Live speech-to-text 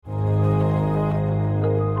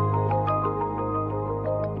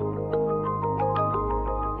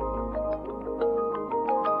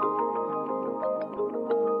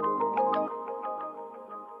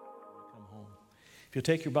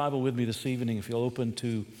you'll take your Bible with me this evening, if you'll open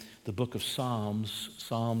to the book of Psalms,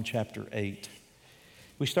 Psalm chapter 8.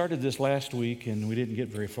 We started this last week and we didn't get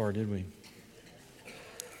very far, did we?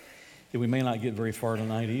 And we may not get very far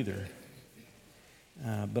tonight either.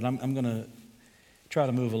 But I'm going to try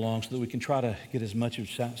to move along so that we can try to get as much of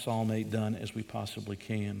Psalm 8 done as we possibly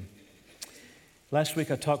can. Last week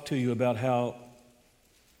I talked to you about how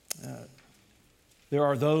there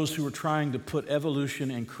are those who are trying to put evolution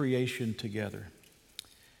and creation together.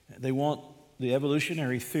 They want the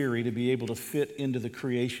evolutionary theory to be able to fit into the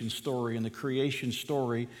creation story, and the creation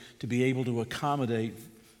story to be able to accommodate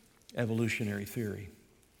evolutionary theory.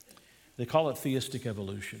 They call it theistic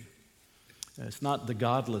evolution. It's not the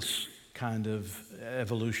godless kind of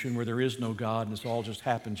evolution where there is no God and it's all just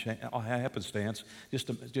happenstance,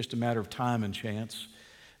 just a matter of time and chance.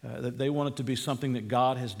 They want it to be something that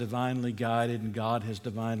God has divinely guided and God has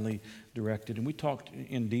divinely directed. And we talked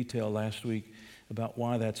in detail last week about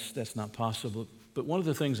why that's not possible. But one of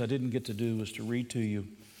the things I didn't get to do was to read to you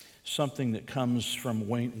something that comes from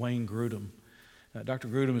Wayne Grudem. Dr.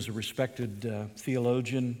 Grudem is a respected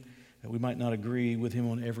theologian. We might not agree with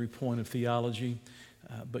him on every point of theology,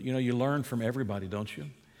 but you learn from everybody, don't you?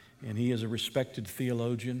 And he is a respected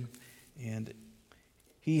theologian, and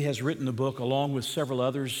he has written a book along with several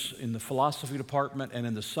others in the philosophy department and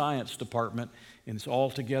in the science department, and it's all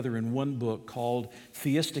together in one book called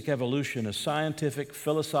Theistic Evolution, a scientific,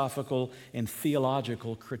 philosophical, and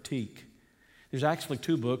theological critique. There's actually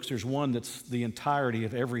two books. There's one that's the entirety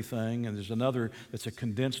of everything, and there's another that's a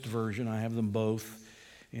condensed version. I have them both.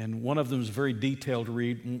 And one of them is a very detailed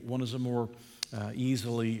read. One is a more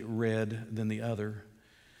easily read than the other.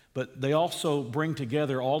 But they also bring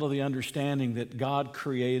together all of the understanding that God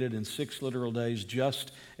created in 6 literal days,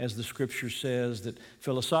 just as the Scripture says, that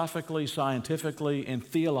philosophically, scientifically, and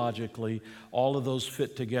theologically, all of those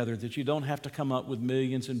fit together, that you don't have to come up with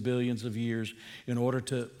millions and billions of years in order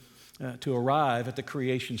to arrive at the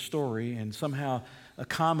creation story and somehow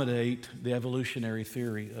accommodate the evolutionary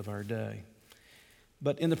theory of our day.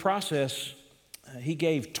 But in the process, he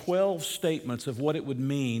gave 12 statements of what it would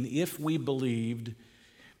mean if we believed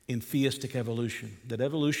in theistic evolution, that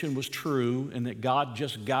evolution was true and that God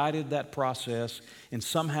just guided that process, and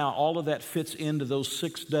somehow all of that fits into those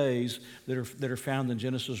 6 days that are found in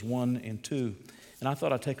Genesis 1 and 2. And I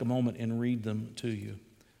thought I'd take a moment and read them to you.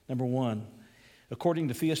 Number 1, according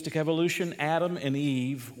to theistic evolution, Adam and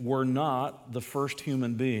Eve were not the first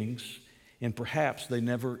human beings, and perhaps they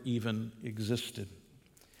never even existed.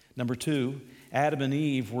 Number 2, Adam and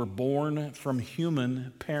Eve were born from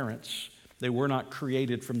human parents. They were not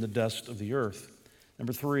created from the dust of the earth.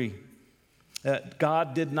 Number 3,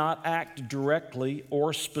 God did not act directly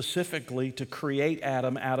or specifically to create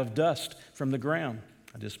Adam out of dust from the ground.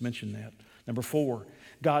 I just mentioned that. Number 4,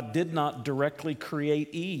 God did not directly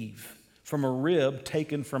create Eve from a rib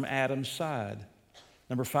taken from Adam's side.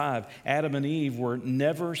 Number 5, Adam and Eve were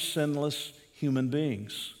never sinless human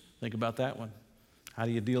beings. Think about that one. How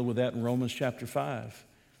do you deal with that in Romans chapter 5?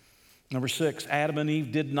 Number 6, Adam and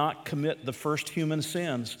Eve did not commit the first human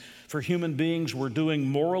sins, for human beings were doing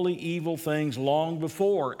morally evil things long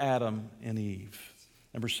before Adam and Eve.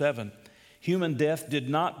 Number 7, human death did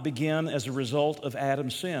not begin as a result of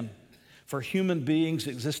Adam's sin, for human beings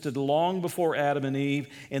existed long before Adam and Eve,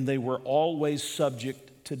 and they were always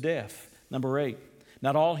subject to death. Number 8,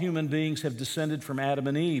 not all human beings have descended from Adam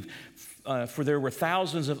and Eve, for there were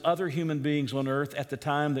thousands of other human beings on earth at the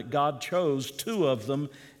time that God chose 2 of them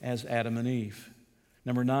as Adam and Eve.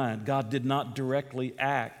 Number 9, God did not directly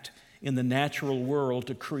act in the natural world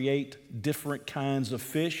to create different kinds of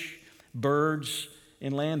fish, birds,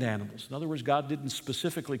 and land animals. In other words, God didn't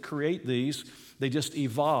specifically create these. They just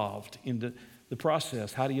evolved into the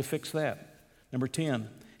process. How do you fix that? Number 10,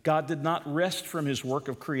 God did not rest from his work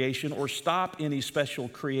of creation or stop any special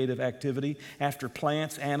creative activity after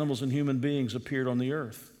plants, animals, and human beings appeared on the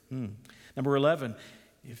earth. Number 11,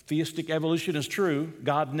 if theistic evolution is true,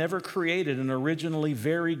 God never created an originally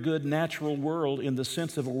very good natural world in the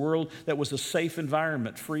sense of a world that was a safe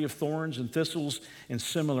environment, free of thorns and thistles and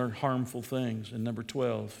similar harmful things. And number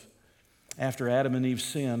 12, after Adam and Eve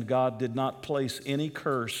sinned, God did not place any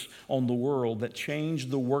curse on the world that changed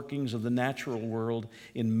the workings of the natural world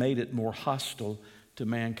and made it more hostile to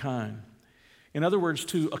mankind. In other words,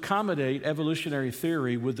 to accommodate evolutionary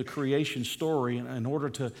theory with the creation story in order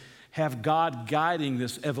to have God guiding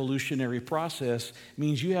this evolutionary process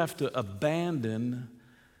means you have to abandon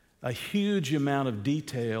a huge amount of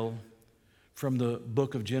detail from the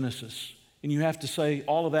book of Genesis. And you have to say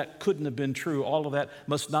all of that couldn't have been true. All of that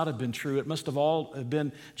must not have been true. It must have all have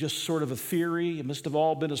been just sort of a theory. It must have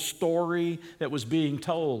all been a story that was being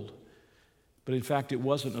told. But in fact, it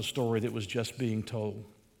wasn't a story that was just being told.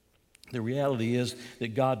 The reality is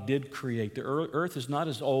that God did create. The earth is not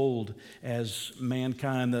as old as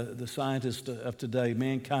mankind, the scientists of today,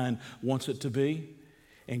 mankind wants it to be.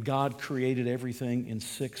 And God created everything in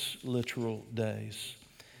 6 literal days.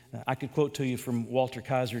 I could quote to you from Walter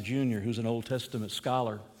Kaiser Jr., who's an Old Testament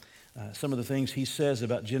scholar, some of the things he says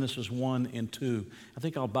about Genesis 1 and 2. I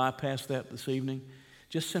think I'll bypass that this evening,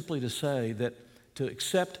 just simply to say that to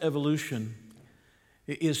accept evolution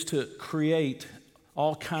is to create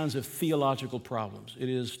all kinds of theological problems. It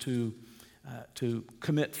is to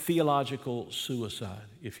commit theological suicide,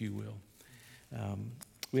 if you will.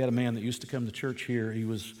 We had a man that used to come to church here. He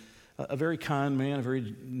was a very kind man, a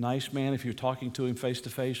very nice man if you're talking to him face to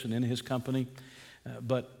face and in his company.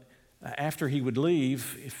 But after he would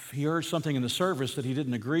leave, if he heard something in the service that he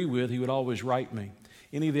didn't agree with, he would always write me.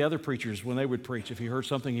 Any of the other preachers, when they would preach, if he heard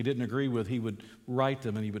something he didn't agree with, he would write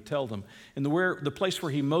them and he would tell them. And the place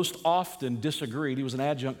where he most often disagreed, he was an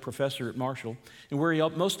adjunct professor at Marshall, and where he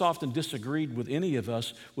most often disagreed with any of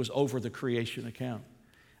us was over the creation account.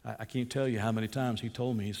 I can't tell you how many times he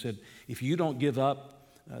told me, he said, if you don't give up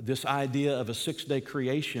this idea of a 6-day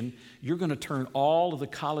creation, you're going to turn all of the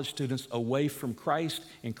college students away from Christ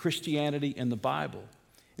and Christianity and the Bible.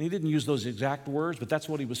 And he didn't use those exact words, but that's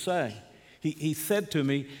what he was saying. He said to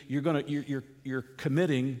me, you're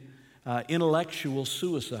committing intellectual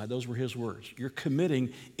suicide. Those were his words. You're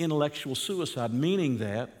committing intellectual suicide, meaning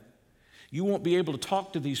that you won't be able to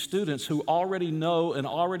talk to these students who already know and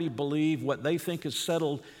already believe what they think is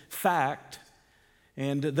settled fact,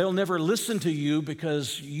 and they'll never listen to you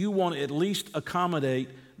because you want to at least accommodate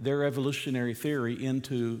their evolutionary theory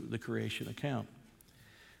into the creation account.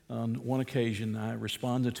 On one occasion, I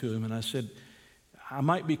responded to him and I said, I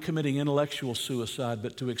might be committing intellectual suicide,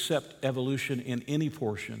 but to accept evolution in any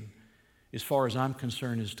portion, as far as I'm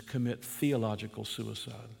concerned, is to commit theological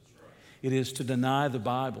suicide. It is to deny the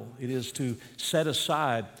Bible. It is to set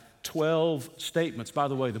aside 12 statements. By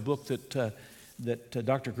the way, the book that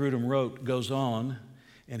Dr. Grudem wrote goes on,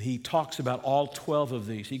 and he talks about all 12 of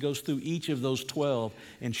these. He goes through each of those 12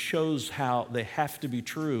 and shows how they have to be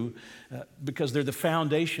true because they're the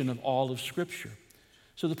foundation of all of Scripture.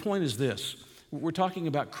 So the point is this. We're talking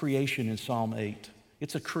about creation in Psalm 8.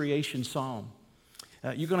 It's a creation psalm.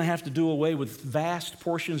 You're going to have to do away with vast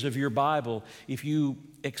portions of your Bible if you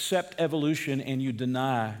accept evolution and you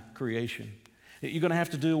deny creation. You're going to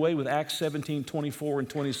have to do away with Acts 17, 24, and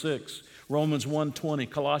 26, Romans 1:20,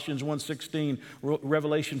 Colossians 1:16,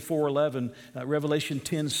 Revelation 4:11, Revelation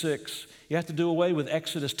 10:6. You have to do away with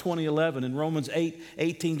Exodus 20:11 and Romans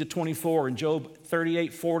 8:18 to 24 and Job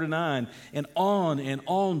 38:4-9, and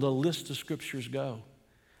on the list of scriptures go.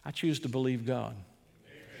 I choose to believe God.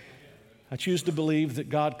 I choose to believe that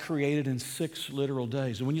God created in 6 literal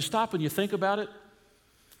days. And when you stop and you think about it,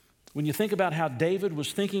 when you think about how David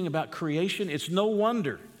was thinking about creation, it's no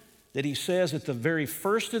wonder that he says at the very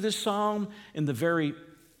first of this psalm and the very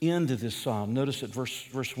end of this psalm, notice at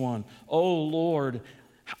verse 1, "O Lord,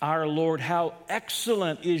 our Lord, how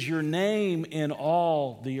excellent is your name in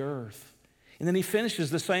all the earth." And then he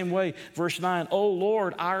finishes the same way, verse 9, "O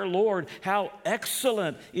Lord, our Lord, how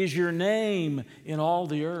excellent is your name in all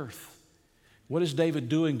the earth." What is David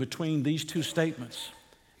doing between these two statements?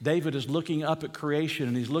 David is looking up at creation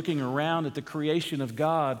and he's looking around at the creation of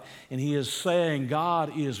God and he is saying,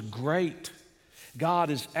 God is great. God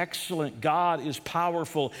is excellent. God is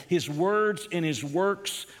powerful. His words and his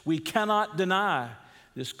works we cannot deny.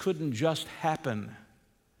 This couldn't just happen.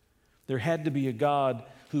 There had to be a God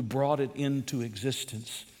who brought it into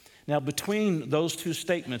existence. Now, between those two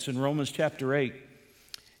statements in Romans chapter 8,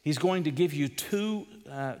 he's going to give you two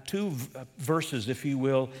verses, if you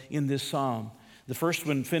will, in this psalm. The first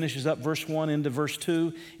one finishes up verse 1 into verse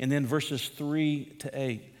 2, and then verses 3 to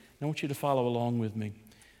 8. I want you to follow along with me.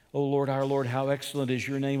 "O Lord, our Lord, how excellent is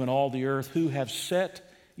your name in all the earth, who have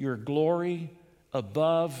set your glory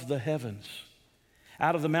above the heavens.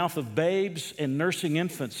 Out of the mouth of babes and nursing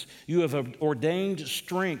infants, you have ordained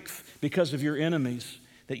strength because of your enemies,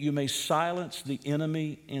 that you may silence the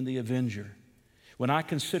enemy and the avenger. When I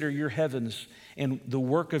consider your heavens and the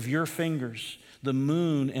work of your fingers, the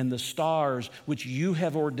moon and the stars which you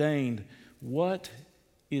have ordained, what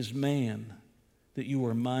is man that you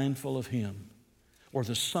are mindful of him, or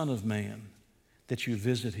the Son of Man that you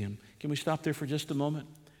visit him?" Can we stop there for just a moment?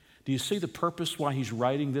 Do you see the purpose why he's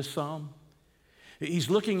writing this psalm?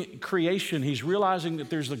 He's looking at creation. He's realizing that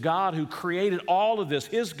there's a God who created all of this,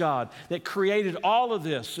 his God, that created all of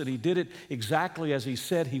this, and he did it exactly as he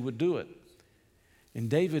said he would do it. And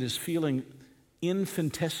David is feeling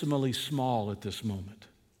infinitesimally small at this moment.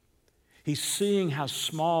 He's seeing how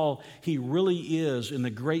small he really is in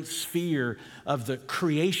the great sphere of the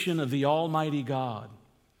creation of the Almighty God.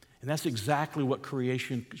 And that's exactly what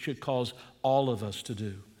creation should cause all of us to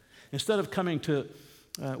do. Instead of coming to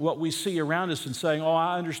what we see around us and saying, oh,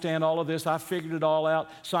 I understand all of this, I figured it all out,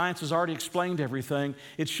 science has already explained everything,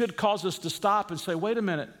 it should cause us to stop and say, wait a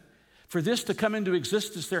minute. For this to come into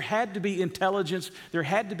existence, there had to be intelligence, there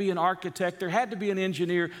had to be an architect, there had to be an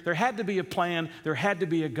engineer, there had to be a plan, there had to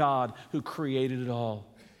be a God who created it all.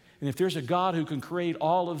 And if there's a God who can create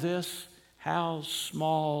all of this, how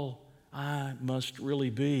small I must really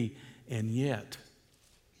be. And yet,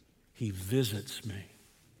 He visits me.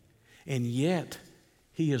 And yet,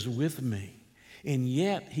 He is with me. And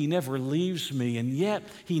yet, He never leaves me. And yet,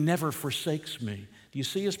 He never forsakes me. Do you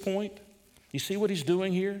see His point? Do you see what He's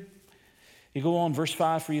doing here? You go on, verse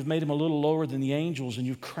 5, for you've made him a little lower than the angels, and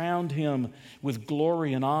you've crowned him with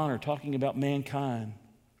glory and honor, talking about mankind.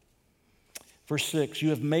 Verse 6, you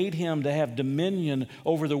have made him to have dominion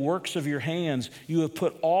over the works of your hands. You have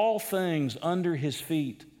put all things under his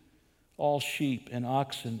feet, all sheep and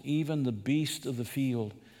oxen, even the beasts of the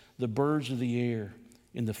field, the birds of the air,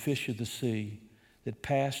 and the fish of the sea that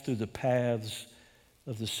pass through the paths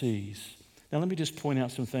of the seas. Now let me just point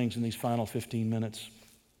out some things in these final 15 minutes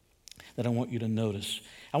that I want you to notice.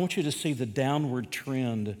 I want you to see the downward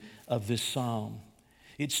trend of this psalm.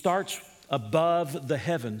 It starts above the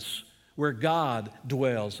heavens where God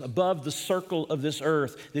dwells, above the circle of this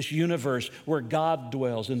earth, this universe where God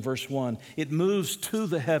dwells in verse 1. It moves to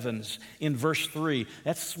the heavens in verse 3.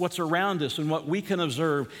 That's what's around us and what we can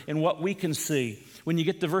observe and what we can see. When you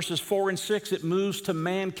get to verses 4 and 6, it moves to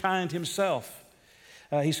mankind himself.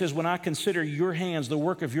 He says, when I consider your hands, the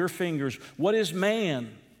work of your fingers, what is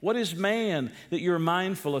man? What is man that you're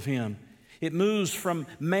mindful of him? It moves from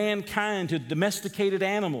mankind to domesticated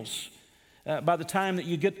animals. By the time that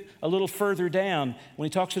you get a little further down, when he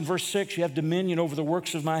talks in verse 6, you have dominion over the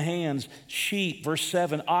works of my hands, sheep, verse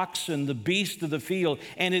 7, oxen, the beast of the field.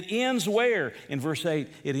 And it ends where? In verse 8,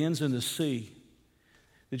 it ends in the sea.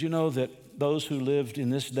 Did you know that those who lived in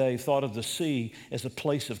this day thought of the sea as a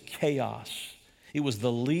place of chaos? It was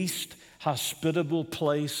the least hospitable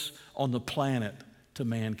place on the planet to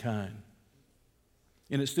mankind.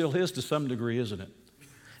 And it still is to some degree, isn't it?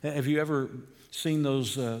 Have you ever seen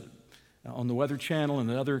those on the Weather Channel and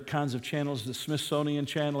the other kinds of channels, the Smithsonian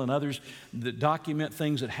Channel and others that document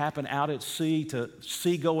things that happen out at sea to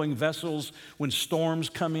seagoing vessels when storms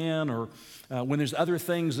come in or when there's other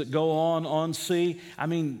things that go on sea? I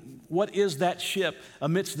mean, what is that ship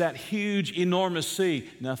amidst that huge, enormous sea?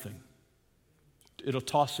 Nothing. It'll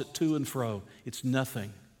toss it to and fro. It's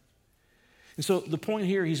nothing. And so the point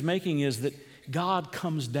here he's making is that God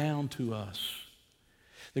comes down to us.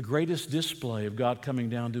 The greatest display of God coming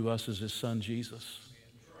down to us is his son, Jesus.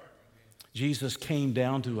 Jesus came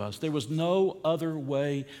down to us. There was no other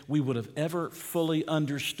way we would have ever fully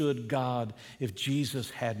understood God if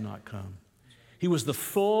Jesus had not come. He was the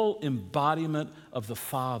full embodiment of the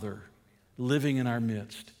Father living in our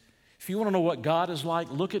midst. If you want to know what God is like,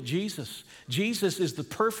 look at Jesus. Jesus is the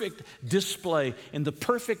perfect display and the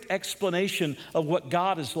perfect explanation of what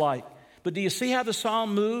God is like. But do you see how the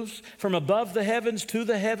psalm moves from above the heavens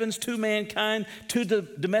to mankind, to the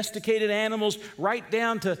domesticated animals, right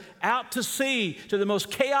down to out to sea, to the most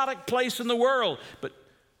chaotic place in the world? But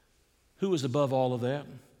who is above all of that?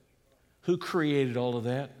 Who created all of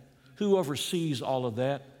that? Who oversees all of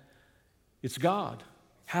that? It's God.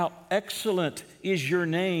 How excellent is your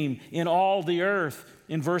name in all the earth,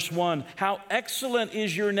 in verse 1. How excellent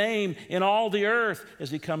is your name in all the earth,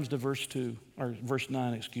 as he comes to verse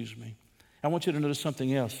 9. I want you to notice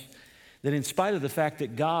something else, that in spite of the fact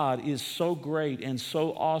that God is so great and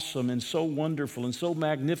so awesome and so wonderful and so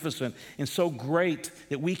magnificent and so great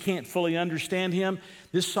that we can't fully understand him,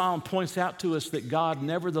 this psalm points out to us that God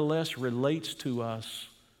nevertheless relates to us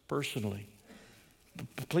personally.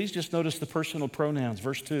 Please just notice the personal pronouns.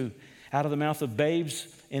 Verse 2, out of the mouth of babes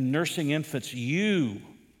and nursing infants, you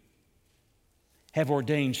have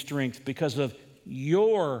ordained strength because of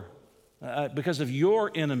your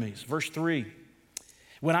enemies. Verse 3,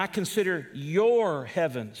 when I consider your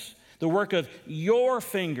heavens, the work of your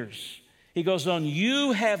fingers, he goes on,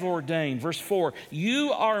 you have ordained. Verse 4,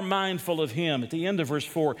 you are mindful of him. At the end of verse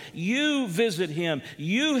 4, you visit him.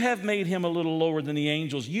 You have made him a little lower than the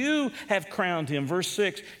angels. You have crowned him. Verse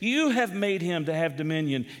 6, you have made him to have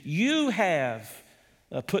dominion. You have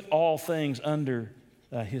put all things under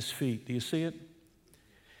his feet. Do you see it?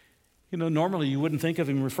 You know, normally you wouldn't think of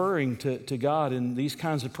him referring to God in these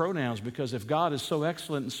kinds of pronouns, because if God is so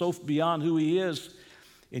excellent and so beyond who he is,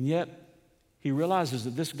 and yet he realizes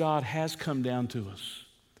that this God has come down to us.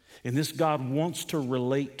 And this God wants to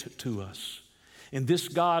relate to us. And this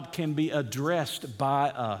God can be addressed by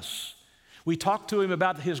us. We talk to him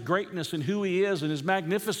about his greatness and who he is and his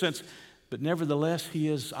magnificence, but nevertheless, he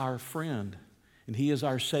is our friend and he is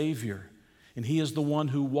our Savior. And he is the one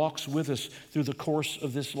who walks with us through the course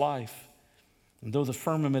of this life. And though the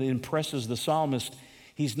firmament impresses the psalmist,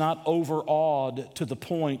 he's not overawed to the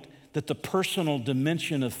point that the personal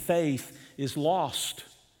dimension of faith is lost.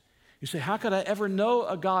 You say, how could I ever know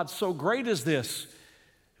a God so great as this?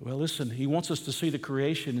 Well, listen, he wants us to see the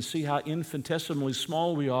creation and see how infinitesimally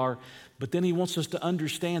small we are, but then he wants us to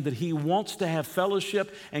understand that he wants to have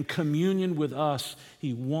fellowship and communion with us.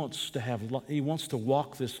 He wants to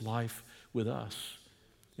walk this life with us.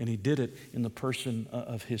 And he did it in the person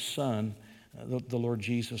of his Son, the Lord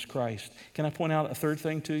Jesus Christ. Can I point out a third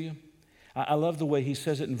thing to you? I love the way he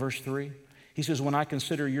says it in verse 3. He says, when I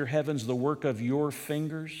consider your heavens the work of your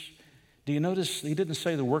fingers. Do you notice he didn't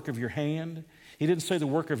say the work of your hand? He didn't say the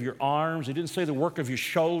work of your arms. He didn't say the work of your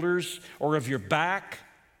shoulders or of your back.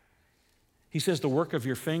 He says the work of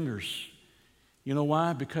your fingers. You know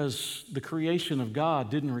why? Because the creation of God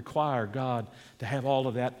didn't require God to have all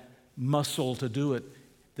of that muscle to do it.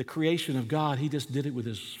 The creation of God, he just did it with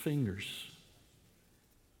his fingers.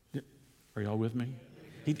 Are y'all with me?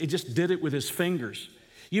 He just did it with his fingers.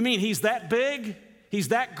 You mean he's that big? He's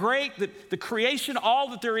that great that the creation, all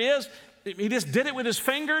that there is, he just did it with his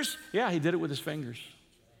fingers? Yeah, he did it with his fingers.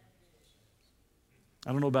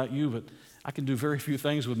 I don't know about you, but I can do very few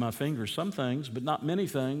things with my fingers. Some things, but not many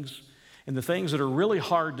things. And the things that are really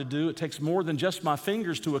hard to do, it takes more than just my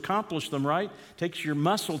fingers to accomplish them, right? It takes your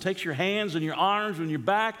muscle, it takes your hands and your arms and your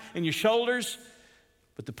back and your shoulders.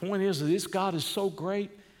 But the point is that this God is so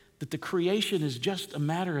great that the creation is just a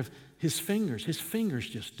matter of his fingers. His fingers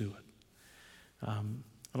just do it.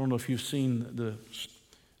 I don't know if you've seen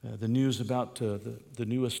the news about the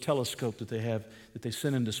newest telescope that they have, that they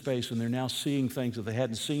sent into space, and they're now seeing things that they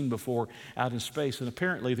hadn't seen before out in space. And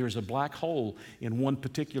apparently there's a black hole in one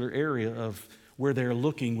particular area of where they're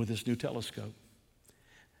looking with this new telescope.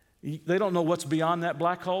 They don't know what's beyond that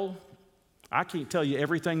black hole. I can't tell you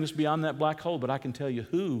everything that's beyond that black hole, but I can tell you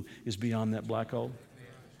who is beyond that black hole.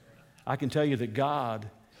 I can tell you that God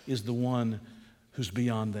is the one who's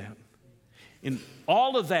beyond that. In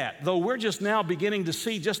all of that, though we're just now beginning to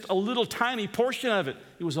see just a little tiny portion of it,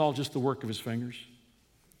 it was all just the work of his fingers.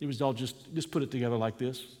 It was all just put it together like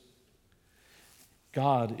this.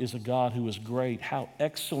 God is a God who is great. How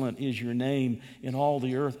excellent is your name in all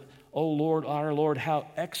the earth. Oh Lord, our Lord, how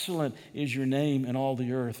excellent is your name in all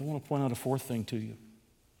the earth. I want to point out a fourth thing to you.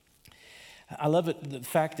 I love it, the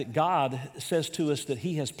fact that God says to us that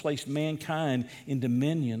he has placed mankind in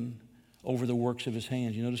dominion over the works of his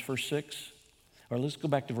hands. You notice verse 6? Or let's go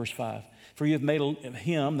back to verse 5. For you have made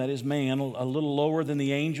him, that is man, a little lower than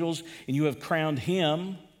the angels, and you have crowned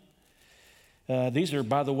him. These are,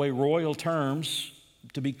 by the way, royal terms,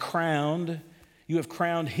 to be crowned. You have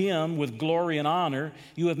crowned him with glory and honor.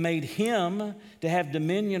 You have made him to have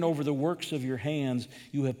dominion over the works of your hands.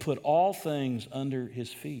 You have put all things under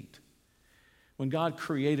his feet. When God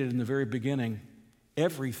created in the very beginning,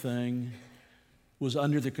 everything was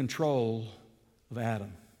under the control of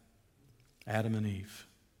Adam and Eve.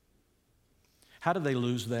 How did they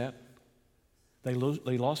lose that? They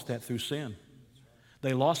lost that through sin.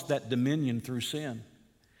 They lost that dominion through sin.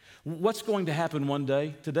 What's going to happen one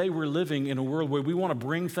day? Today we're living in a world where we want to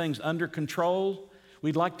bring things under control.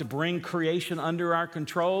 We'd like to bring creation under our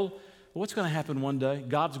control. What's going to happen one day?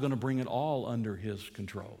 God's going to bring it all under his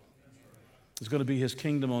control. It's going to be his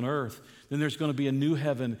kingdom on earth. Then there's going to be a new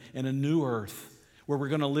heaven and a new earth where we're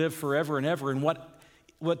going to live forever and ever. And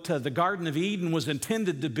what the Garden of Eden was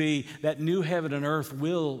intended to be, that new heaven and earth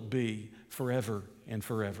will be forever and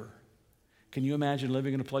forever. Can you imagine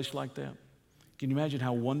living in a place like that? Can you imagine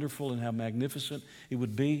how wonderful and how magnificent it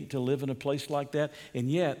would be to live in a place like that? And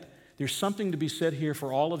yet, there's something to be said here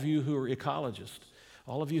for all of you who are ecologists,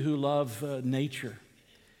 all of you who love nature.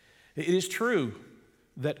 It is true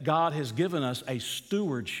that God has given us a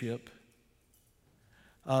stewardship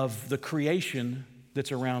of the creation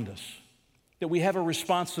that's around us, that we have a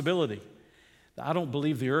responsibility. I don't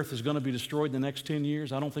believe the earth is going to be destroyed in the next 10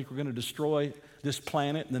 years. I don't think we're going to destroy this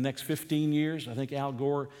planet in the next 15 years. I think Al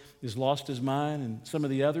Gore has lost his mind and some of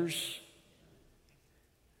the others.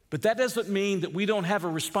 But that doesn't mean that we don't have a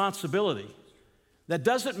responsibility. That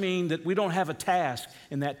doesn't mean that we don't have a task,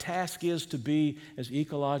 and that task is to be as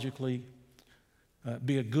ecologically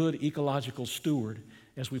be a good ecological steward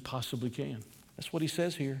as we possibly can. That's what he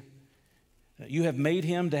says here. You have made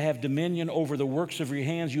him to have dominion over the works of your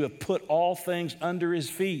hands. You have put all things under his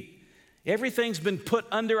feet. Everything's been put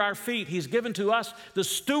under our feet. He's given to us the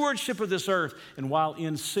stewardship of this earth. And while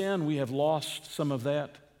in sin, we have lost some of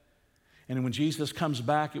that. And when Jesus comes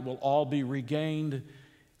back, it will all be regained.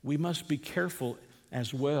 We must be careful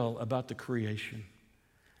as well about the creation.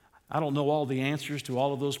 I don't know all the answers to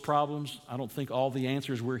all of those problems. I don't think all the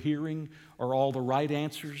answers we're hearing are all the right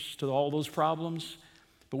answers to all those problems.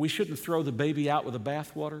 But we shouldn't throw the baby out with the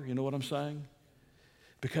bathwater. You know what I'm saying?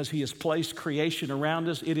 Because He has placed creation around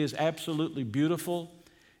us. It is absolutely beautiful.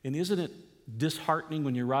 And isn't it disheartening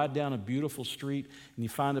when you ride down a beautiful street and you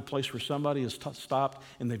find a place where somebody has stopped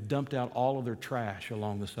and they've dumped out all of their trash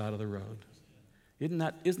along the side of the road? Isn't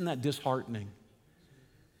that disheartening?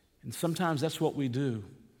 And sometimes that's what we do.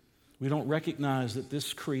 We don't recognize that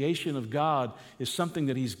this creation of God is something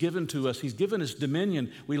that He's given to us. He's given us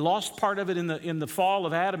dominion. We lost part of it in the fall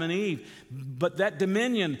of Adam and Eve, but that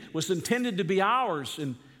dominion was intended to be ours,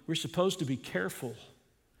 and we're supposed to be careful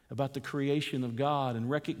about the creation of God and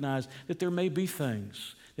recognize that there may be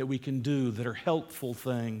things that we can do that are helpful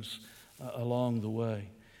things along the way.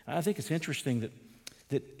 I think it's interesting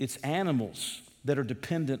that it's animals that are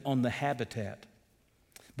dependent on the habitat,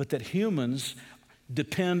 but that humans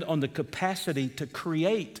depend on the capacity to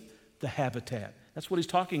create the habitat. That's what he's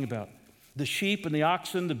talking about. The sheep and the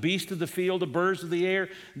oxen, the beasts of the field, the birds of the air,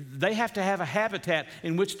 they have to have a habitat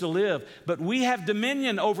in which to live. But we have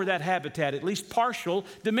dominion over that habitat, at least partial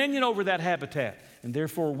dominion over that habitat. And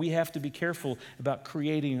therefore, we have to be careful about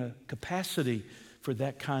creating a capacity for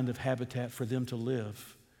that kind of habitat for them to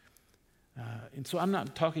live. And so I'm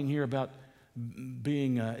not talking here about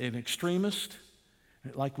being an extremist,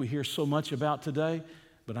 like we hear so much about today,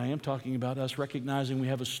 but I am talking about us recognizing we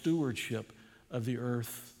have a stewardship of the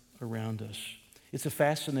earth around us. It's a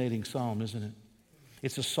fascinating psalm, isn't it?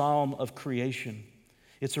 It's a psalm of creation.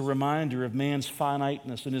 It's a reminder of man's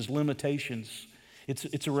finiteness and his limitations.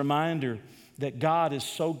 It's a reminder that God is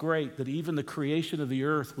so great that even the creation of the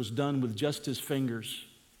earth was done with just His fingers.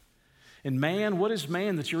 And man, what is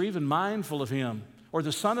man that you're even mindful of him? Or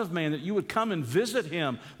the Son of Man, that you would come and visit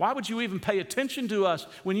him. Why would you even pay attention to us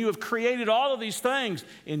when you have created all of these things?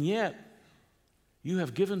 And yet, you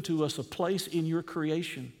have given to us a place in your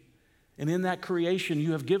creation. And in that creation,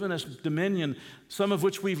 you have given us dominion, some of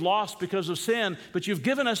which we've lost because of sin, but you've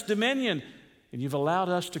given us dominion, and you've allowed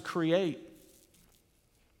us to create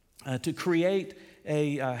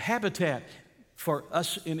a habitat for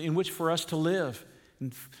us in which for us to live,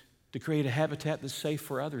 and to create a habitat that's safe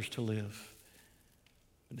for others to live.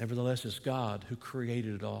 But nevertheless, it's God who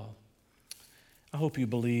created it all. I hope you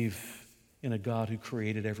believe in a God who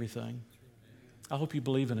created everything. I hope you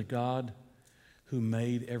believe in a God who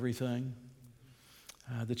made everything.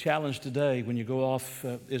 The challenge today, when you go off,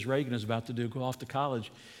 as Reagan is about to do, go off to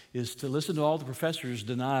college, is to listen to all the professors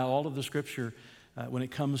deny all of the Scripture when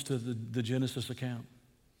it comes to the Genesis account.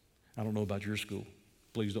 I don't know about your school.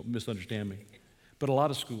 Please don't misunderstand me. But a lot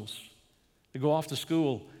of schools, they go off to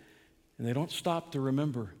school and they don't stop to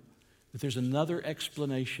remember that there's another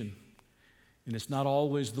explanation, and it's not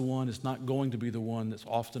always the one, it's not going to be the one that's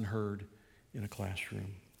often heard in a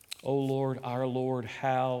classroom. O Lord, our Lord,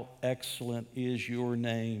 how excellent is your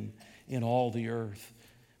name in all the earth.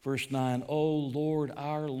 Verse 9, O Lord,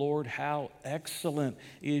 our Lord, how excellent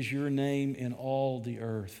is your name in all the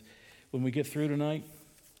earth. When we get through tonight,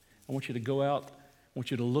 I want you to go out, I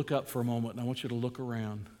want you to look up for a moment, and I want you to look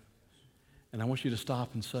around. And I want you to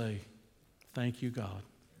stop and say, thank you, God.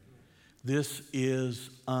 This is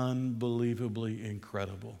unbelievably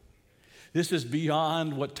incredible. This is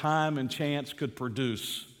beyond what time and chance could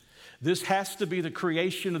produce. This has to be the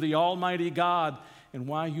creation of the Almighty God. And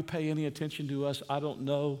why you pay any attention to us, I don't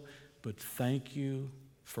know. But thank you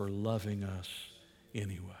for loving us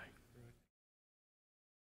anyway.